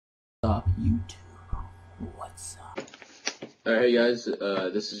up, YouTube? What's up? Alright, hey guys,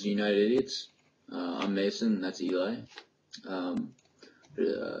 this is United Idiots. I'm Mason, that's Eli. Cameron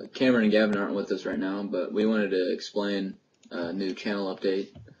and Gavin aren't with us right now, but we wanted to explain a new channel update.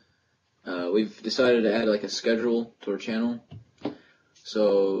 We've decided to add like a schedule to our channel.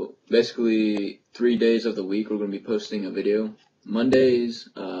 So basically 3 days of the week we're going to be posting a video. Mondays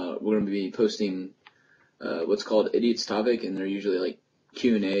we're going to be posting what's called Idiot's Topic, and they're usually like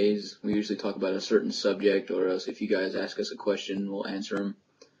Q&As. We usually talk about a certain subject, or else if you guys ask us a question, we'll answer them.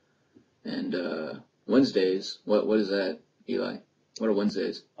 And Wednesdays, what is that, Eli? What are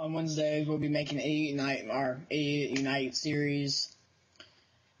Wednesdays? On Wednesdays, we'll be making our Idiot Unite series,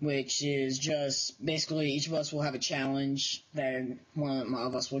 which is just basically each of us will have a challenge that one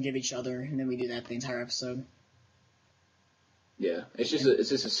of us will give each other, and then we do that the entire episode. Yeah, it's just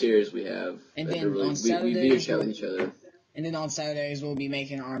a series we have. And then really, on Saturdays, we video chat with each other. And then on Saturdays, we'll be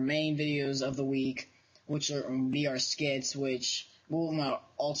making our main videos of the week, which will be our skits, which we'll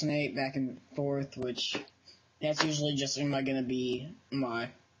alternate back and forth, which that's usually just going to be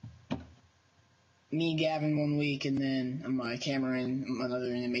me, Gavin, 1 week, and then Cameron another,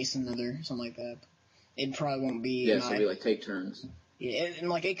 and then Mason another, something like that. It probably won't be. Yeah, so we like take turns. Yeah,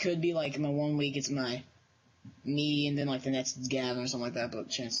 and it could be like in the 1 week it's me, and then the next is Gavin or something like that.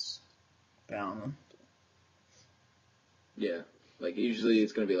 But I don't know. Yeah, usually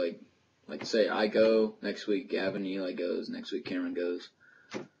it's gonna be like say I go next week, Gavin, Eli goes next week, Cameron goes,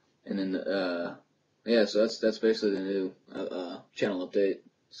 and then yeah, so that's basically the new channel update.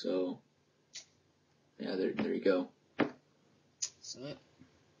 So yeah, there you go.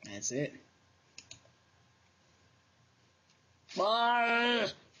 That's it. Bye.